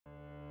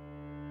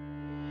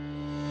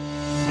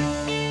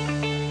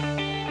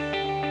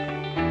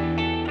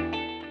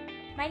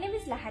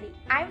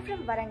I am from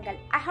Warangal.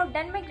 I have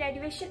done my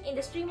graduation in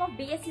the stream of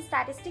B.Sc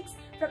Statistics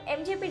from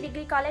MJP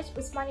Degree College,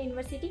 Usman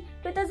University,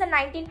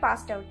 2019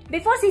 passed out.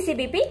 Before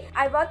CCBP,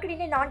 I worked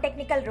in a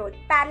non-technical role.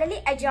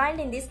 Parallelly, I joined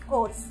in this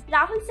course.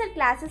 Rahul Sir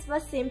classes were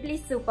simply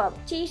superb.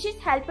 Cheat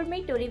sheets helped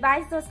me to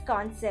revise those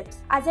concepts.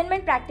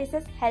 Assignment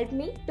practices helped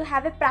me to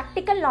have a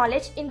practical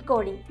knowledge in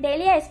coding.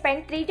 Daily, I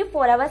spent 3 to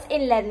 4 hours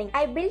in learning.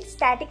 I built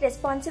static,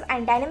 responsive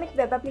and dynamic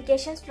web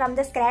applications from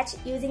the scratch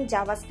using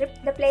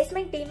JavaScript. The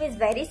placement team is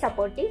very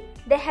supportive.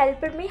 They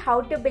helped me how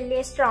to build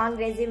a strong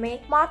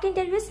resume. Mock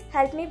interviews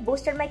helped me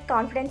boost my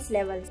confidence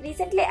levels.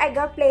 Recently, I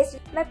got placed.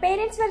 My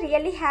parents were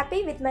really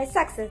happy with my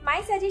success.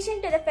 My suggestion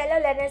to the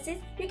fellow learners is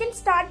you can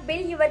start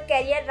build your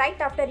career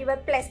right after your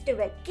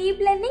 +12. Keep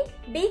learning,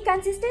 be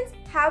consistent,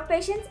 have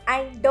patience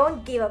and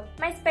don't give up.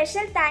 My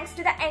special thanks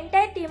to the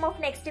entire team of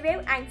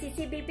NxtWave and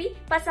CCBP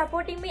for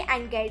supporting me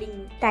and guiding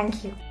me.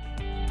 Thank you.